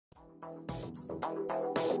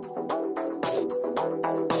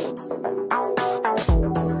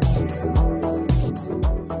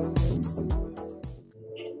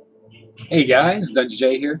Hey guys, Dungeon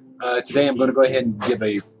J here. Today I'm going to go ahead and give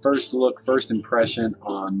a first impression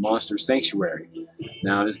on Monster Sanctuary.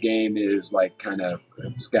 Now this game is like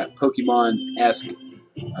it's got Pokemon-esque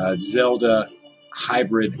Zelda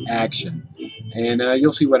hybrid action. And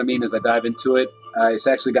you'll see what I mean as I dive into it. It's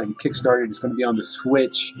actually gotten kickstarted. It's going to be on the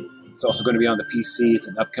Switch. It's also going to be on the PC. It's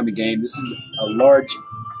an upcoming game. This is a large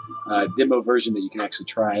demo version that you can actually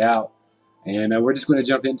try out. And we're just going to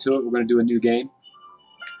jump into it. We're going to do a new game.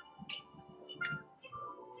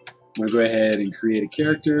 I'm going to go ahead and create a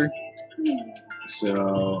character.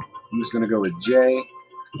 So I'm just going to go with J.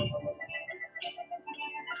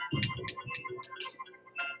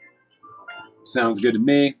 Sounds good to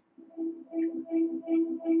me.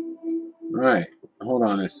 Alright, hold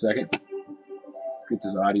on a second. Let's get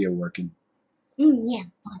this audio working. Yeah.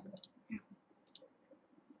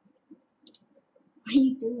 What are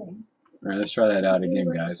you doing? Alright, let's try that out again,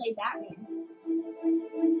 guys.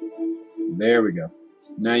 There we go.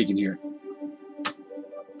 Now you can hear it.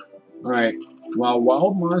 Alright, while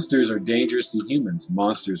wild monsters are dangerous to humans,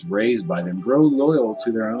 monsters raised by them grow loyal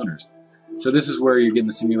to their owners. So this is where you're getting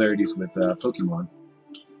the similarities with Pokemon.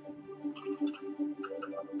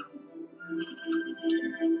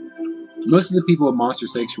 Most of the people of Monster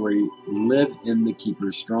Sanctuary live in the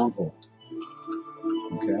Keeper's stronghold.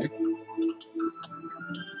 Okay.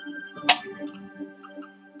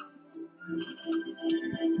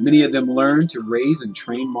 Many of them learn to raise and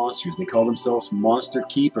train monsters. They call themselves Monster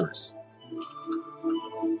Keepers.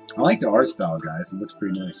 I like the art style, guys. It looks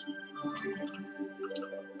pretty nice.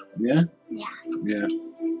 Yeah? Yeah. Yeah.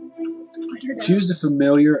 Choose the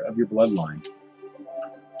familiar of your bloodline.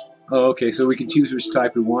 Oh, okay, so we can choose which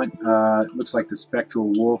type we want. It looks like the spectral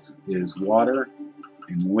wolf is water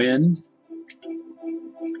and wind.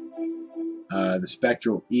 The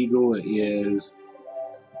spectral eagle is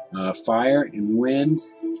fire and wind.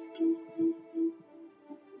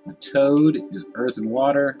 The toad is earth and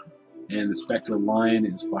water. And the spectral lion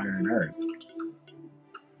is fire and earth.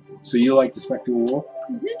 So you like the spectral wolf?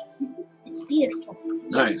 Mm-hmm. It's beautiful.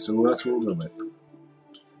 Yes. Alright, so that's what we'll go with.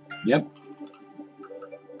 Yep.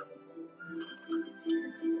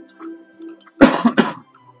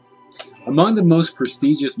 Among the most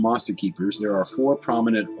prestigious monster keepers, there are 4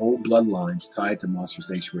 prominent old bloodlines tied to Monster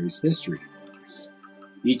Sanctuary's history.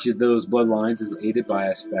 Each of those bloodlines is aided by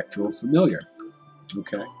a spectral familiar.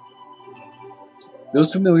 Okay.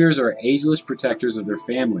 Those familiars are ageless protectors of their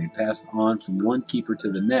family, passed on from one keeper to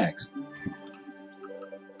the next.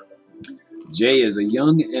 Jay is a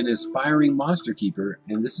young and aspiring monster keeper,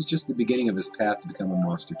 and this is just the beginning of his path to become a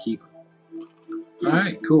monster keeper.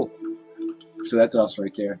 Alright, cool. So that's us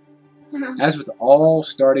right there. As with all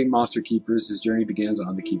starting monster keepers, his journey begins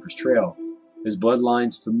on the Keeper's Trail. His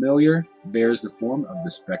bloodline's familiar bears the form of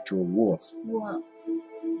the spectral wolf. Whoa.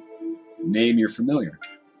 Name your familiar.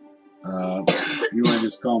 You want to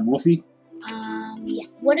just call him Wolfie? Yeah.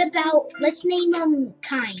 What about, let's name him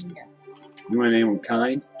Kind. You want to name him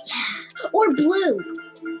Kind? Yeah. Or Blue.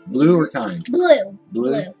 Blue or Kind? Blue.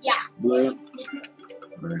 Blue? Yeah. Blue?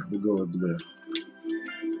 Alright, we'll go with Blue.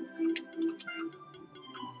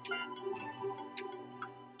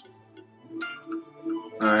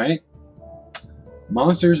 Alright.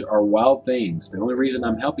 Monsters are wild things. The only reason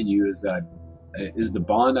I'm helping you is the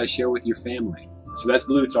bond I share with your family. So that's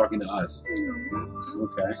Blue talking to us.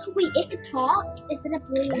 Okay. Wait, it could talk? Is it a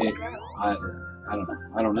blue girl? I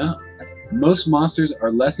don't know. Most monsters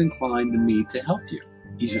are less inclined than me to help you.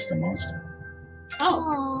 He's just a monster.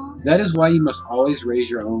 Oh. That is why you must always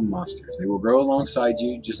raise your own monsters. They will grow alongside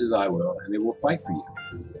you just as I will, and they will fight for you.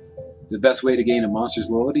 The best way to gain a monster's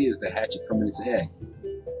loyalty is to hatch it from its egg.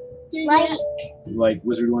 Like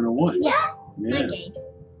Wizard 101. Yeah. Yeah.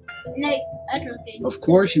 No, I don't think. Of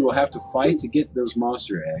course, you will have to fight to get those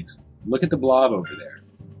monster eggs. Look at the blob over there.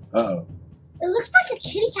 Uh-oh. It looks like a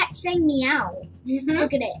kitty cat saying meow.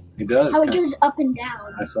 Look at it. It does. How it goes up and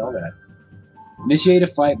down. I saw that. Initiate a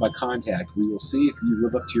fight by contact. We will see if you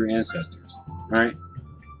live up to your ancestors. Alright?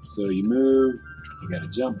 So you move. You got a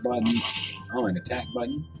jump button. Oh, an attack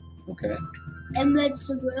button. Okay. And that's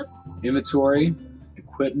the Inventory.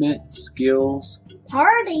 Equipment. Skills.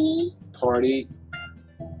 Party. Party.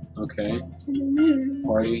 Okay.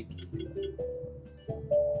 Party.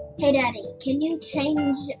 Hey, Daddy, can you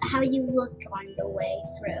change how you look on the way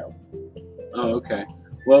through? Oh, okay.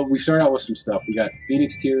 Well, we start out with some stuff. We got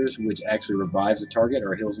Phoenix Tears, which actually revives a target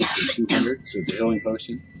or heals them for 200, so it's a healing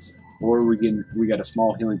potion. Or we got a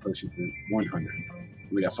small healing potion for 100.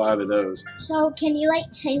 We got 5 of those. So can you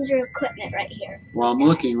like change your equipment right here? Well, I'm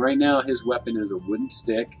looking right now. His weapon is a wooden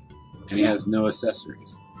stick, and he has no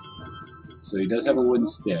accessories. So he does have a wooden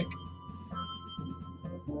stick.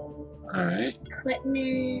 All right.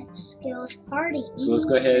 Equipment, skills, party. So let's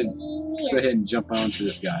go ahead. Let's go ahead and jump on to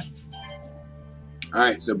this guy. All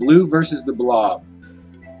right. So blue versus the blob.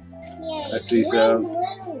 Yay. Let's see. So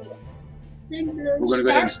Blue. we're going to go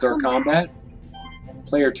ahead and start combat.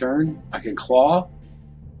 Player turn. I can claw,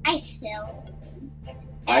 Ice Hill.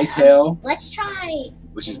 ice hail, Let's try.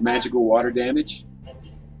 which is magical water damage,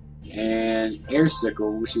 and air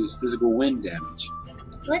sickle, which is physical wind damage.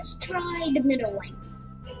 Let's try the middle one.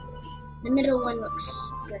 The middle one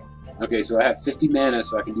looks good. Okay, so I have 50 mana,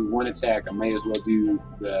 so I can do 1 attack. I may as well do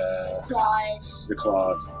the Claws.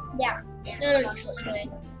 claws. Yeah. Those look good.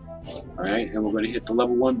 All right, and we're going to hit the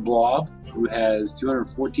level 1 blob, who has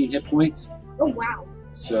 214 hit points. Oh wow.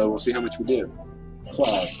 So we'll see how much we do.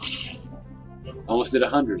 Claws. Almost did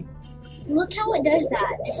 100. Look how it does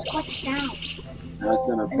that. It squats down. Now it's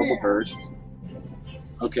done a bubble burst.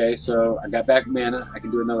 Okay, so I got back mana. I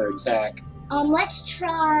can do another attack. Let's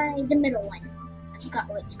try the middle one. I forgot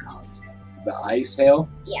what it's called. The ice hail.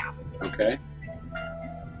 Yeah. Okay.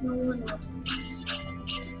 No one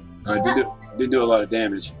will. Did do a lot of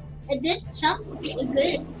damage. It did something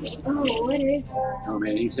good. Oh, what is that? Oh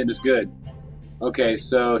man, he's hitting us good. Okay,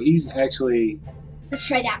 so he's actually, Let's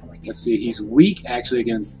try that one. let's see, he's weak actually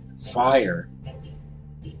against fire.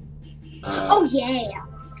 Oh yeah.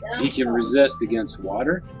 He can resist against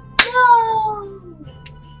water. No.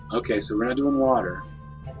 Okay, so we're not doing water.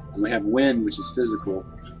 And we have wind, which is physical.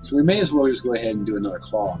 So we may as well just go ahead and do another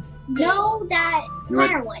claw. No, that You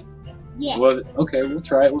want- fire one. Yeah. Well, okay, we'll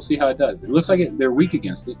try it. We'll see how it does. It looks like they're weak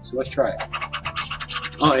against it, so let's try it.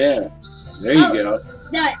 Oh yeah, there you go.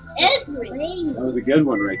 That everything. That was a good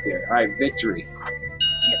one right there. All right, victory.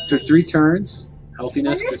 Took 3 turns. I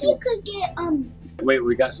Healthiness. wonder if 50. you could get Wait,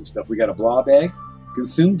 we got some stuff. We got a blob egg.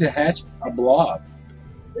 Consumed to hatch a blob.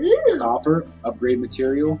 Ooh. Copper. Upgrade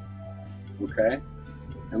material. Okay.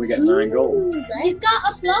 And we got 9 gold. You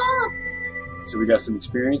got a blob. So we got some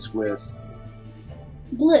experience with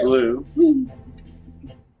Blue. blue.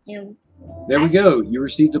 Ew. There we go. You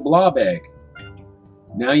received a blob egg.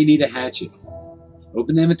 Now you need to hatch it.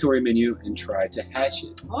 Open the inventory menu and try to hatch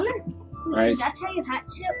it. Alright. So that's how you hatch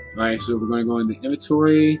it. Alright, so we're going to go into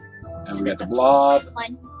inventory. And we got the blob.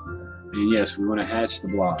 Fun. And yes, we want to hatch the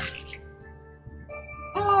blob.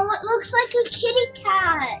 Oh, it looks like a kitty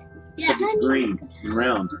cat. Except it's green and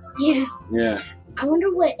round. Yeah. Yeah. I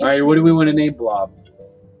wonder what it's Alright, what do we want to name Blob?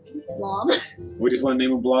 blob. We just want to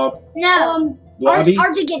name him Blob? No. Blobby?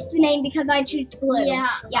 Archie gets the name because I choose the blue. Yeah.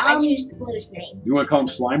 Yeah, I choose the blue's name. You want to call him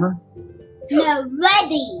Slimer? No,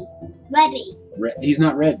 Reddy. He's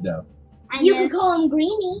not red, though. You can call him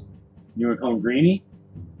Greenie. You want to call him Greenie?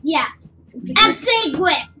 Yeah. I'd say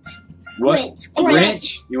Grinch. What?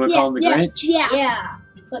 Grinch. You want to call him the Grinch? Yeah. Yeah.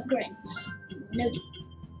 But Grinch. No D.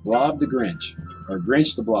 Blob the Grinch. Or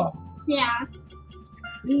Grinch the Blob. Yeah.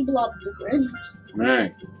 Blob the Grinch.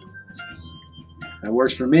 Alright. That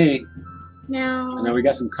works for me. Now. And now we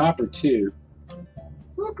got some copper, too.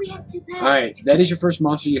 Look, we have 2 pets. Alright, that is your first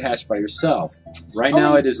monster you hatched by yourself. Right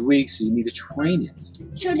now it is weak, so you need to train it.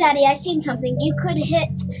 Sure, Daddy, I seen something. You could hit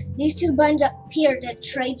these 2 buttons up here to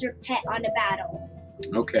trade your pet on a battle.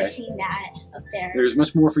 Okay. I seen that up there. There's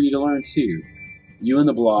much more for you to learn, too. You and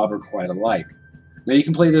the Blob are quite alike. Now you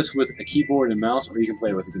can play this with a keyboard and mouse, or you can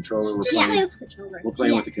play with a controller. We're Just playing, play with the controller. we're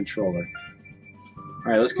playing with the controller.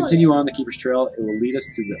 Alright, let's continue on the Keeper's Trail. It will lead us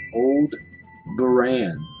to the Old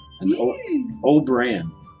Baran. An old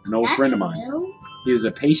Baran. An old friend of mine. Will? He is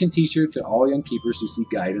a patient teacher to all young keepers who seek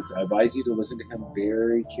guidance. I advise you to listen to him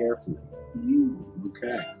very carefully.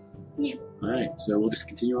 Okay. Yeah. Alright, so we'll just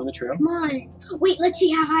continue on the trail. Come on. Wait, let's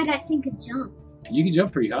see how high that thing can jump. You can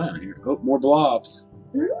jump pretty high on here. Oh, more blobs.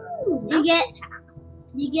 Ooh.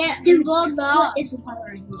 You get Dude, blob. blob. It's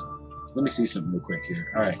bothering me. Let me see something real quick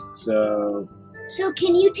here. Alright, so... So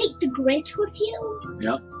can you take the Grinch with you?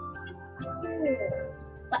 Yeah.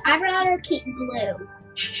 But I'd rather keep Blue.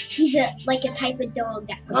 He's like a type of dog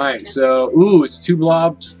that. Alright, so... Ooh, it's 2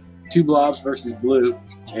 blobs. 2 blobs versus blue.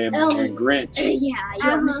 And Grinch.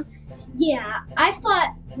 Yeah. I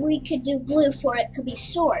thought we could do Blue for it could be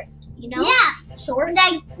short. You know? Yeah. Short.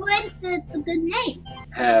 Like Grinch is a good name.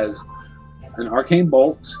 Has an arcane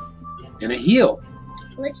bolt and a heal.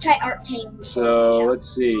 Let's try Arcane. So, let's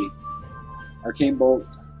see. Arcane bolt.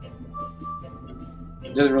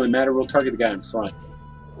 Doesn't really matter. We'll target the guy in front.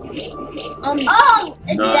 Nice.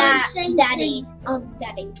 Daddy.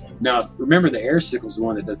 Daddy. Now, remember the air sickle's the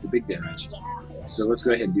one that does the big damage. Yeah. So let's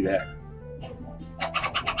go ahead and do that.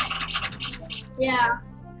 Yeah.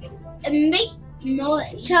 It makes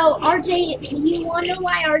noise. So, RJ, you want to know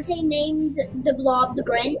why RJ named the blob the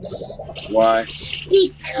Grinch? Why?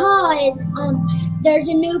 Because, there's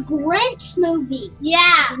a new Grinch movie.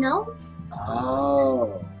 Yeah. You know?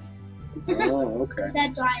 Oh. Oh, okay.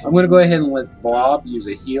 That's right. I'm going to go ahead and let Blob use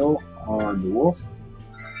a heal on the wolf.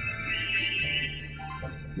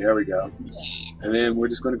 There we go. And then we're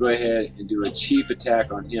just going to go ahead and do a cheap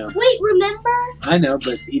attack on him. Wait, remember? I know,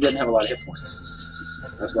 but he doesn't have a lot of hit points.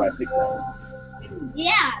 That's why I picked that.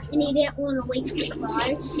 Yeah. And he didn't want to waste the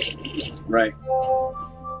claws. Right.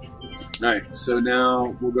 Alright, so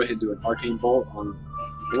now we'll go ahead and do an arcane bolt on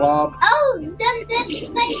Blob. Oh, then that's the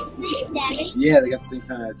same thing, Daddy. Yeah, they got the same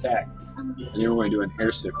kind of attack. And then we're going to do an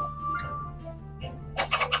air sickle.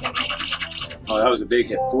 Oh, that was a big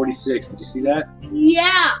hit. 46. Did you see that?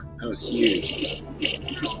 Yeah. That was huge.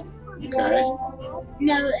 Okay.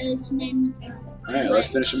 No, it's named. Alright,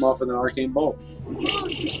 let's finish him off with an arcane bolt.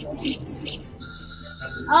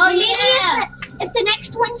 Oh, Maybe yeah. if the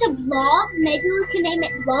next one's a blob, maybe we can name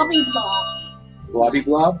it Blobby Blob. Blobby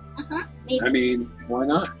Blob? Maybe. I mean, why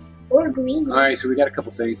not? Or green. Alright, so we got a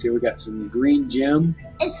couple things here. We got some green gem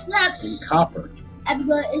Except, and copper.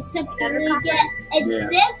 except we get a Yeah.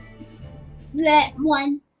 different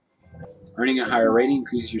one. Earning a higher rating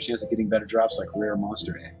increases your chance of getting better drops like rare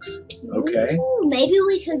monster eggs. Okay. Ooh, maybe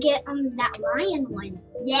we could get that lion one.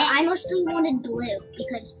 Yeah. I mostly wanted blue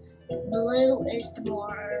because blue is the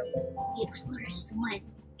more beautiful one.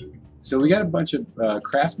 So we got a bunch of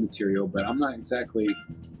craft material, but I'm not exactly...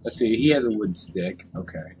 Let's see, he has a wooden stick.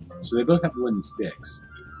 Okay. So they both have wooden sticks.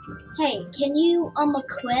 Hey, can you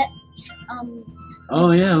equip Oh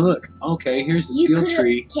yeah, look. Okay, here's the skill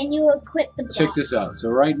tree. Can you equip the blob? Check this out. So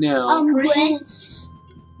right now, Grinch.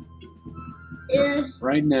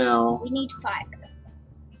 right now, We need fire.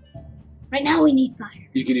 Right now we need fire.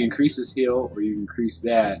 you can increase this heal or you can increase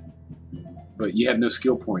that, but you have no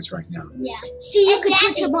skill points right now. Yeah. See, you And could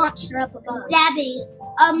switch Daddy- a monster up above. Daddy,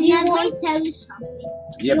 let me tell you something.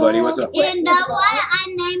 Yeah, buddy, what's up? Yeah. You know why I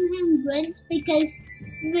named him Grinch? Because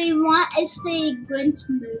we want to see Grinch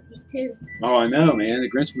movie too. Oh, I know, man. The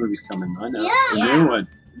Grinch movie's coming. I know. Yeah. The new one.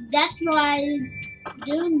 That's why I'm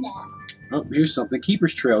doing that. Oh, here's something.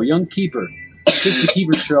 Keeper's Trail. Young Keeper. Since the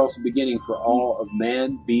Keeper's Trail is the beginning for all of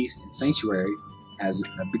man, beast, and sanctuary has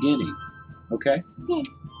a beginning. Okay?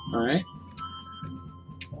 All right.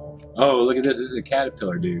 Oh, look at this. This is a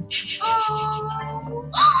caterpillar, dude. Oh,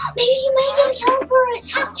 maybe you made it over.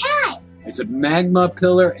 It's half cat. It's a magma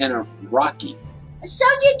pillar and a rocky. So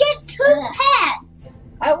you get two pets.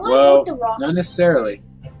 I would Well, want the rock. not necessarily.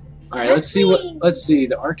 All right, let's see what. Let's see.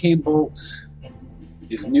 The arcane bolt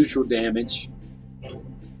is neutral damage.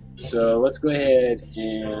 So let's go ahead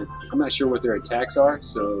and I'm not sure what their attacks are.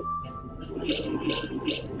 So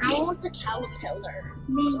I want the caterpillar.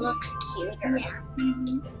 It looks cuter.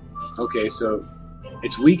 Yeah. okay, so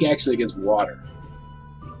it's weak actually against water.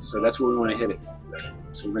 So that's where we want to hit it.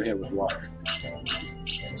 So we're gonna hit it with water.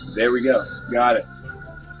 There we go. Got it.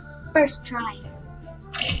 First try.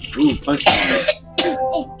 Ooh, punch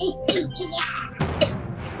combo.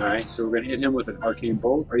 All right, so we're gonna hit him with an arcane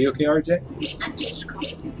bolt. Are you okay, RJ? I'm just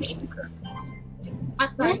going. Okay. I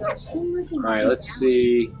saw Why does that. that seem like All right, let's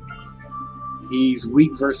see. He's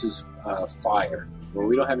weak versus fire. Well,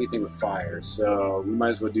 we don't have anything with fire, so we might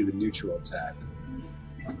as well do the neutral attack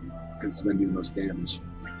because it's going to do the most damage.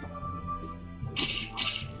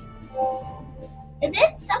 It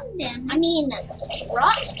did some damage. I mean,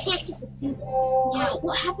 rocks can't get defeated. Yeah.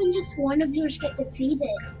 What happens if one of yours get defeated?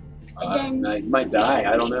 Then No, he might die.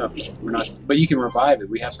 I don't know. We're not, but you can revive it.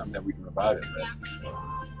 We have something that we can revive it with.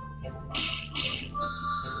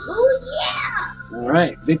 oh yeah! All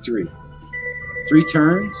right, victory. 3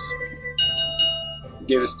 turns.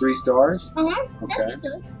 Gave us 3 stars. Uh-huh. Okay. That's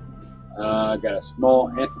good. Got a small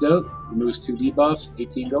antidote. Removes 2 debuffs.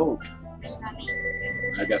 18 gold.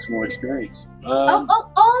 I got some more experience.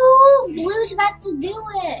 Oh! Blue's about to do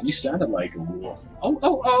it. You sounded like a wolf.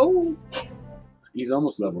 Oh! He's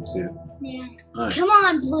almost level 2. Yeah. All right. Come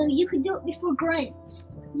on, Blue. You can do it before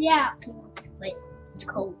Grunts. Yeah. Wait, it's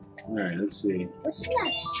cold. All right. Let's see. What's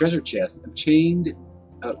that? Treasure chest. Obtained.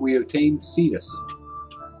 We obtained Cetus.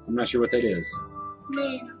 I'm not sure what that is.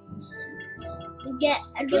 Yeah. You get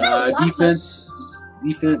a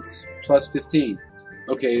Defense plus 15.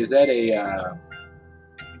 Okay, is that a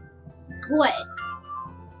What?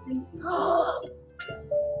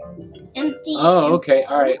 Empty. Oh, okay.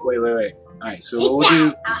 All right. Wait. All right. So what we'll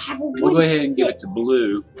do, I'll have a we'll go ahead and give it to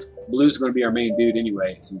Blue. Blue's going to be our main dude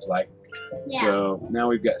anyway. It seems like. Yeah. So now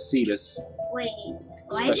we've got Cetus. Wait,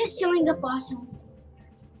 why is it showing up awesome?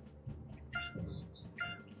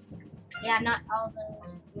 Yeah, not all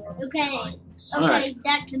the. Okay. points. Okay, Alright.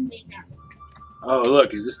 that can be done. Oh,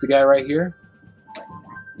 look, is this the guy right here?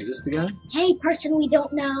 Is this the guy? Hey, person we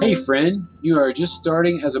don't know. Hey, friend, you are just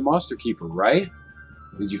starting as a monster keeper, right?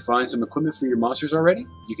 Did you find some equipment for your monsters already?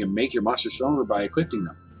 You can make your monsters stronger by equipping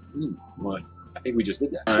them. Well, I think we just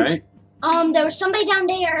did that. All right. There was somebody down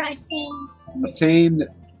there. I seen. Obtained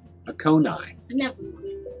a konai. Never.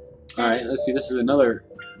 All right, let's see. This is another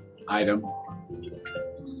item. I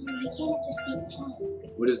can't just be a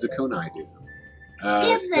pet. What does the konai do?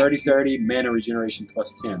 Give It's it. 30-30, mana regeneration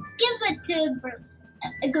plus 10. Give it to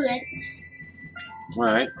Grinch. All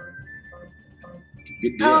right.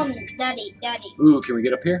 Good deal. Daddy. Ooh, can we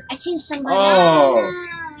get up here? I seen somebody. Oh.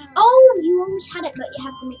 Oh, you almost had it, but you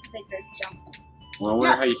have to make a bigger jump. Well, I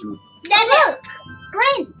wonder how you can. Then look,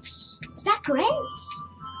 Grinch. Is that Grinch?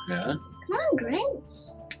 Yeah. Come on,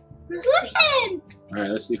 Grinch. Grinch! All right,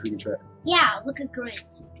 let's see if we can try. Yeah, look at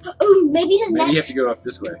Grinch. Ooh, maybe the Maybe next. you have to go up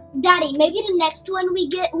this way. Daddy, maybe the next one we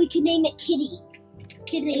get, we could name it Kitty.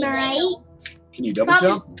 Kitty. Am I right? Can you double Probably-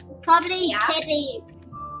 jump? Probably Yeah. Kitty.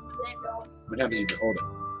 What happens if you hold it?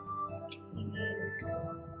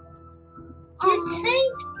 You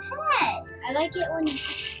change pet. I like it when.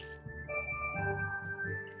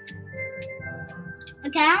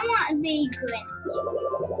 Okay, I want to be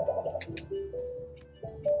Grinch.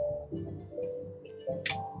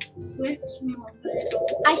 Grinch more bit.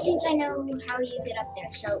 I think I know how you get up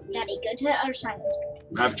there. So, Daddy, go to the other side.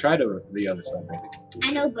 I've tried over the other side, baby.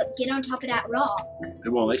 I know, but get on top of that rock. It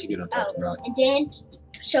won't let you get on top Oh, of the rock. and then,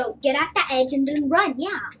 so get at the edge and then run.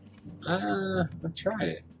 Yeah. I've tried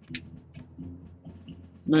it. I'm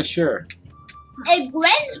not sure. If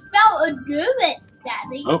Grinch felt a do it,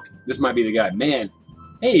 Daddy. Oh, this might be the guy. Man.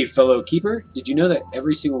 Hey, fellow keeper. Did you know that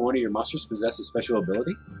every single one of your monsters possesses a special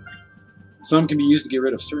ability? Some can be used to get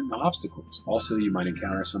rid of certain obstacles. Also, you might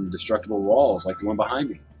encounter some destructible walls, like the one behind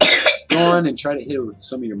me. Go on and try to hit it with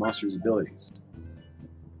some of your monster's abilities.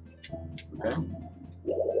 Okay?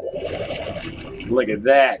 Look at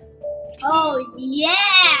that. Oh,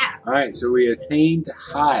 yeah! Alright, so we attained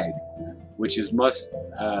hide, which is must.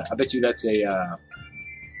 I bet you that's a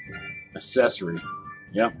accessory.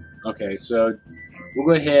 Yep. Okay, so we'll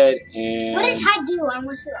go ahead and. What does Hide do? I want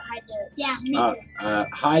to see what Hide does. Yeah, me too.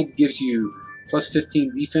 Hide gives you plus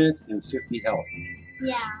 15 defense and 50 health.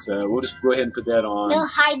 Yeah. So we'll just go ahead and put that on. They'll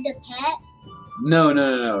hide the pet.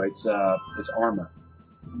 No. It's armor.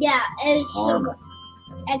 Yeah, it's Armor.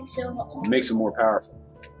 extra. It makes them more powerful.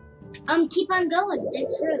 Keep on going. Dig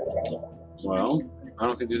through. Well, I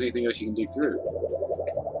don't think there's anything else you can dig through.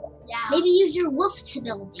 Yeah. Maybe use your wolf's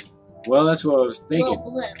ability. Well, that's what I was thinking. Little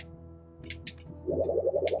blue.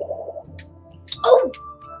 Oh!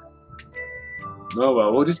 Oh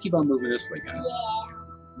well, we'll just keep on moving this way, guys. Yeah.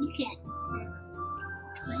 You can't.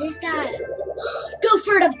 What is that? Go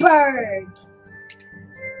for the bird!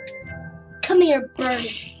 Come here,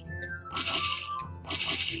 birdie.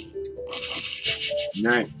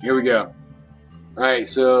 Alright, here we go. Alright,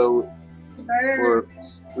 so The bird.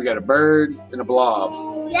 we got a bird and a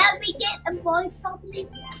blob. Yeah, we get a boy probably.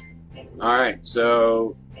 Alright,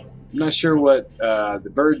 so I'm not sure what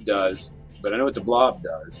the bird does, but I know what the blob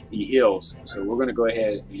does. He heals, so we're going to go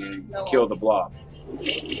ahead and kill the blob.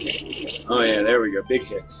 Oh yeah, there we go. Big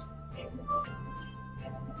hits.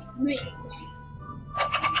 Wait.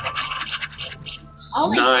 Oh,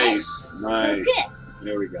 wait, Nice, So nice. good.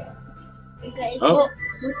 There we go. Okay. Oh,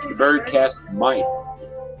 what does The bird that cast might.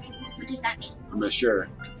 What does that mean? I'm not sure.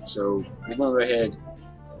 So we're going to go ahead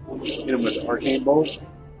hit him with the arcane bolt.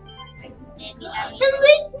 Maybe that means His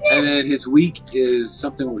weakness. And then his weak is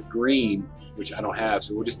something with green, which I don't have,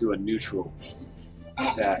 so we'll just do a neutral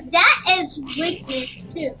attack. That is weakness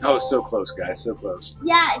too. Oh, so close, guys, so close.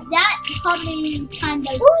 Yeah, that probably kind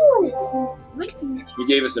of Ooh. is weakness. He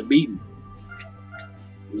gave us a beating.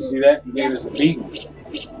 You see that? He gave us a beating.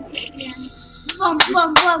 Yeah. Bum,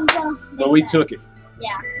 bum, bum, bum. But we took it.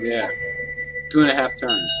 Yeah. Yeah. 2.5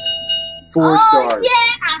 turns. 4 Oh, stars.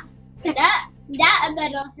 yeah. That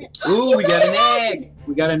better hit. Ooh, we got an egg.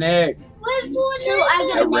 We got an egg. What So I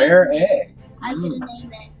A gotta name rare egg. I gotta name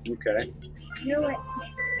it. Okay. I wonder what it's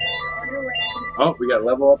named. I wonder what it's named. Oh, we got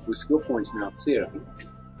level up with skill points now, too.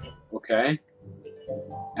 Okay.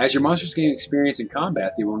 As your monsters gain experience in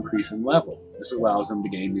combat, they will increase in level. This allows them to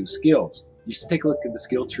gain new skills. You should take a look at the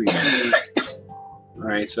skill tree.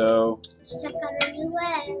 Alright, so Let's check out our new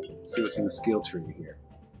egg. let's see what's in the skill tree here.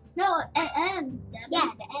 No, Yeah, the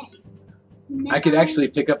egg. I could actually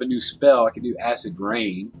pick up a new spell. I could do Acid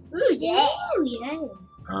Rain. Ooh, yeah. Ooh, yeah.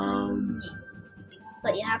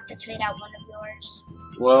 But you have to trade out one of yours.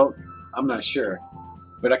 Well, I'm not sure.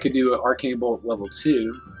 But I could do an Arcane Bolt level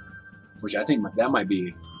 2. which I think that might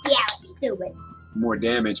be Yeah, let's do it. more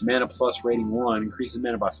damage. Mana plus rating 1 increases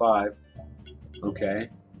mana by 5. Okay.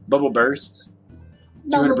 Bubble bursts.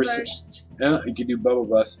 Bubble 200%. burst. Yeah, you can do bubble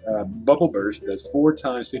burst. Bubble burst does 4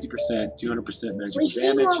 times 50%, 200% magical We've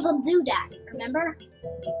seen damage. all of them do that, remember?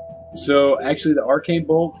 So actually, the arcane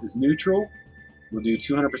bolt is neutral. Will do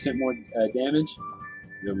 200% more damage.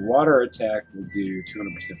 The water attack will do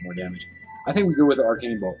 200% more damage. I think we go with the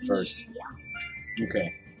arcane bolt first. Yeah.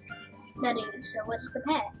 Okay. That is, so what's the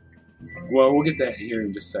pet? Well, we'll get that here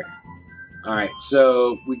in just a second. All right.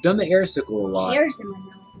 So we've done the air sickle a lot. Hairs in my mouth.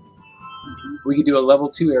 We could do a level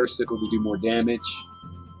 2 air sickle to do more damage.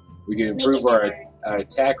 We can improve our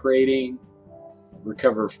attack rating.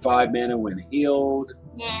 Recover 5 mana when healed.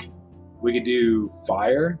 Nah. We could do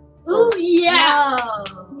fire. Ooh, yeah!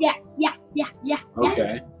 No. Yeah.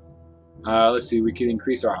 Okay. Let's see. We could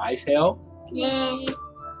increase our ice hail. Nah.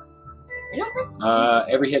 I don't like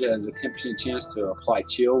Every hit has a 10% chance to apply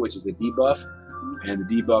chill, which is a debuff. And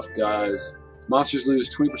the debuff does monsters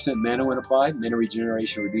lose 20% mana when applied. Mana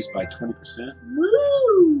regeneration reduced by 20%.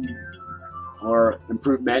 Woo! Or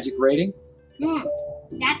improved magic rating.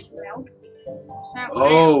 That's real.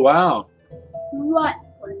 Oh, wow. What?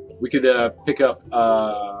 We could pick up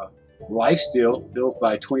lifesteal, built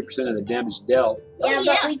by 20% of the damage dealt. Yeah,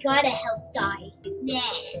 but we got a health die. Yeah.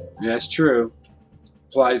 Yeah, that's true.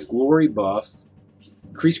 Applies glory buff.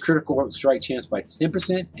 Increase critical strike chance by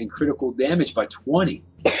 10% and critical damage by 20.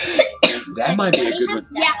 That might be a good one.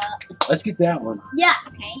 Yeah. Let's get that one. Yeah.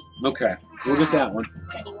 Okay. Okay, we'll get that one.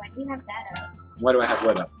 Daddy, why do you have that up? Why do I have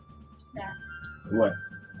what up? That. What?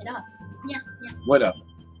 It up. Yeah. What up?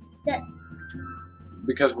 That.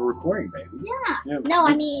 Because we're recording, baby. Yeah. No,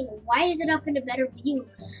 I mean, why is it up in a better view?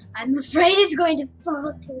 I'm afraid it's going to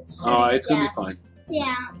fall to its Oh, it's going to be fine.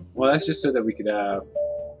 Yeah. Well, that's just so that we could,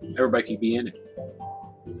 everybody could be in it.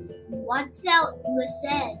 What's out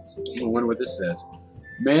says? I wonder what this says.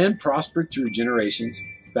 Man prospered through generations,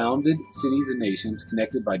 founded cities and nations,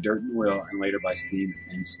 connected by dirt and will, and later by steam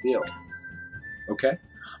and steel. Okay.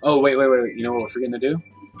 Oh, wait. You know what we're forgetting to do?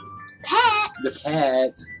 Pet. The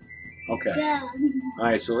pet. Okay. Yeah. All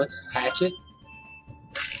right, so let's hatch it.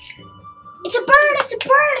 It's a bird. It's a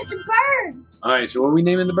bird. It's a bird. All right, so what are we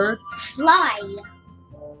naming the bird? Fly.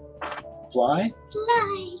 Fly?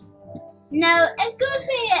 Fly. No, it could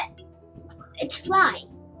be. It's fly.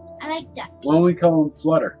 I like that. Why don't we call him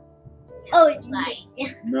Flutter? Oh, it's fly.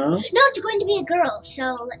 No? No, it's going to be a girl,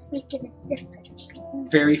 so let's make it a different.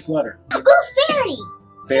 Fairy Flutter. Oh, fairy.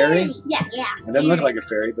 Fairy? Yeah. It doesn't look like a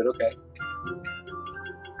fairy, but okay.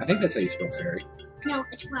 I think that's how you spell fairy. No,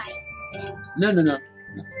 it's fly. No.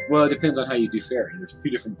 Well, it depends on how you do fairy. There's 2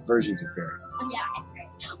 different versions of fairy. Yeah.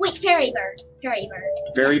 Wait, fairy bird. Fairy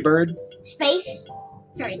bird. Fairy bird? Space.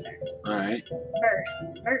 Fairy bird. All right.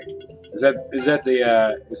 Bird. Is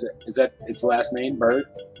that its last name, Bird?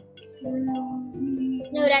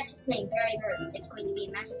 No, that's its name. Fairy bird. It's going to be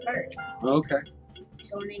a magic bird. Okay.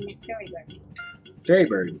 So we'll name it Fairy bird. Fairy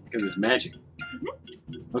bird because it's magic.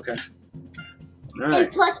 Okay. All And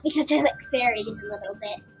right. plus, because I like fairies a little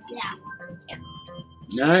bit. Yeah.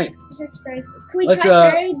 All right. Here's fairy bird. Can we Let's,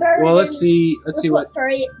 try fairy bird? Well, let's see. Let's see what.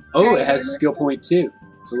 fairy. Oh, fairy it has bird skill looks point 2.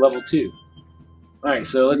 It's a level 2. All right.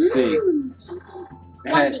 So let's see.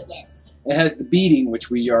 It has the beating, which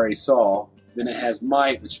we already saw. Then it has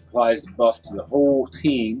might, which applies the buff to the whole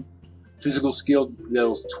team. Physical skill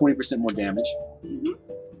deals 20% more damage.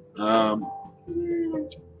 I don't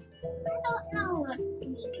know what to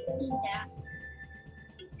do that.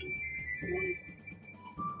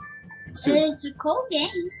 So, It's a cool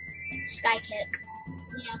game. Sky kick.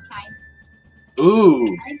 Yeah, okay. ooh, I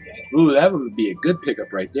like it. ooh, that would be a good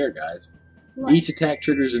pickup right there, guys. What? Each attack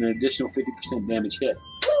triggers an additional 50% damage hit.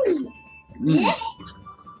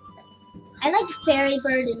 I like fairy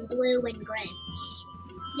bird in blue and grins.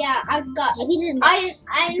 Yeah, I've got. Maybe the next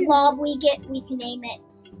blob we get, we can name it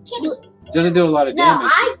Kitty. Doesn't do a lot of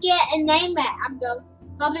damage. I get a name it. I'm going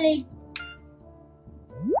probably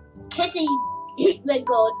Kitty with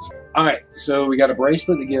gold. All right, so we got a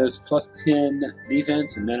bracelet that gives plus 10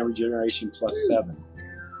 defense and mana regeneration plus 7.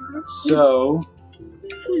 So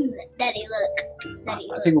Daddy, look. Daddy,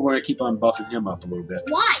 I think we're going to keep on buffing him up a little bit.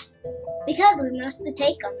 Why? Because we must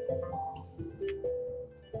take him.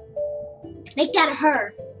 Make that a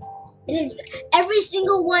her. It is every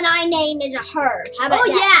single one I name is a her. How about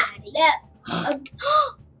that? Yeah.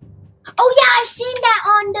 Oh yeah, I've seen that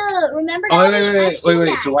on the. Remember that?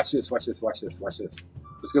 Wait. So watch this.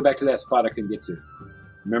 Let's go back to that spot I couldn't get to.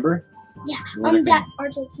 Remember? Yeah. The one I That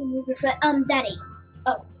RJ2 movie foot. Daddy.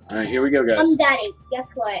 All right, here we go, guys. Daddy.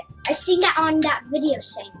 Guess what? I seen that on that video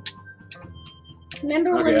saying.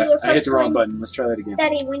 Remember when Okay, you were I hit first the wrong going, button. Let's try that again.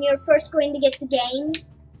 Daddy, when you were first going to get the game?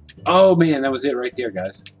 Oh man, that was it right there,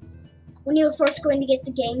 guys. When you were first going to get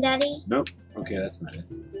the game, Daddy? Nope. Okay, that's not it.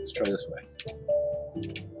 Let's try this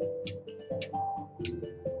way.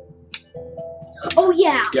 Oh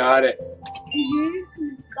yeah. Got it.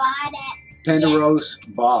 Got it. Penderos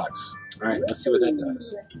box. All right, let's see what that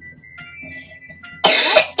does.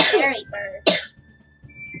 Fairy bird.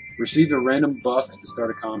 Receive a random buff at the start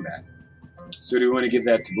of combat. So do we want to give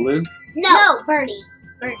that to Blue? No, birdie.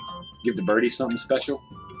 Give the birdie something special?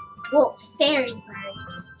 Well, fairy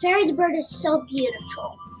bird. Fairy the bird is so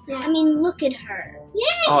beautiful. Yeah. I mean, look at her.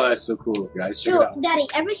 Oh, that's so cool, guys. Check it So, out. Daddy,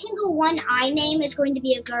 every single one I name is going to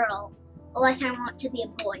be a girl, unless I want to be a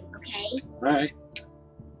boy. Okay? All right.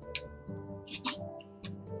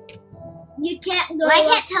 You can't go. Well, I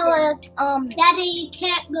up can't tell there. if Daddy, you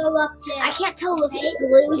can't go up there. I can't tell if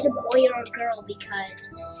Blue's a boy or a girl because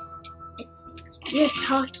you're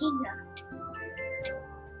talking.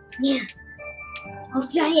 Yeah. Oh,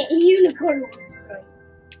 giant unicorn was great.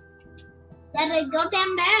 Daddy, go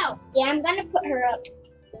down now. Yeah, I'm gonna put her up.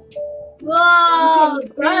 Whoa,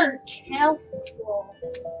 Until you helpful.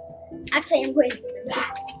 Actually, I'm going to put her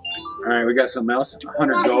back. All right, we got something else.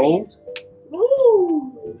 100 gold.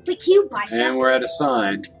 Ooh. But cute buy And stuff. we're at a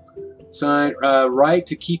sign. Sign, right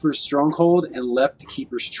to Keeper's Stronghold and left to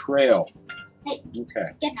Keeper's Trail. Hey. Okay.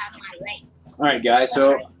 Get out of my way. All right, guys.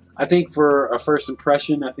 So I think for a first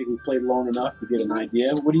impression, I think we played long enough to get an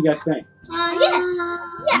idea. What do you guys think?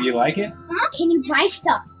 Yeah. Do you like it? Can you buy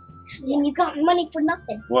stuff when you got money for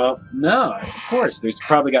nothing? Well, no, of course. There's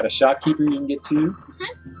probably got a shopkeeper you can get to.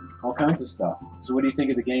 All kinds of stuff. So what do you think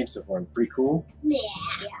of the game so far? Pretty cool? Yeah.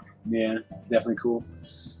 Yeah, definitely cool.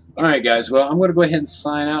 All right, guys. Well, I'm going to go ahead and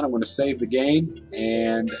sign out. I'm going to save the game.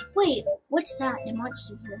 And Wait, what's that? The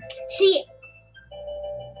monsters room. See,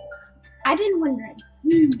 I've been wondering.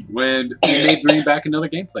 when we may bring back another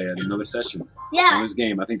gameplay at another session on Yeah. this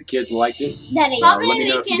game. I think the kids liked it. Daddy, Let Probably me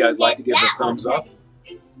know we if you can guys like to get give it a that thumbs one. up.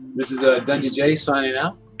 This is Dungeon J signing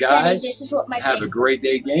out. Daddy, Guys, this is what my have face. a great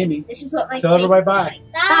day gaming. This is what my Tell face. everybody bye.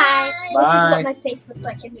 Bye. This is Bye. what my face looked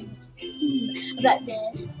like about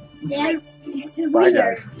this. Yeah. It's so Bye, weird.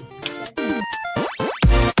 guys.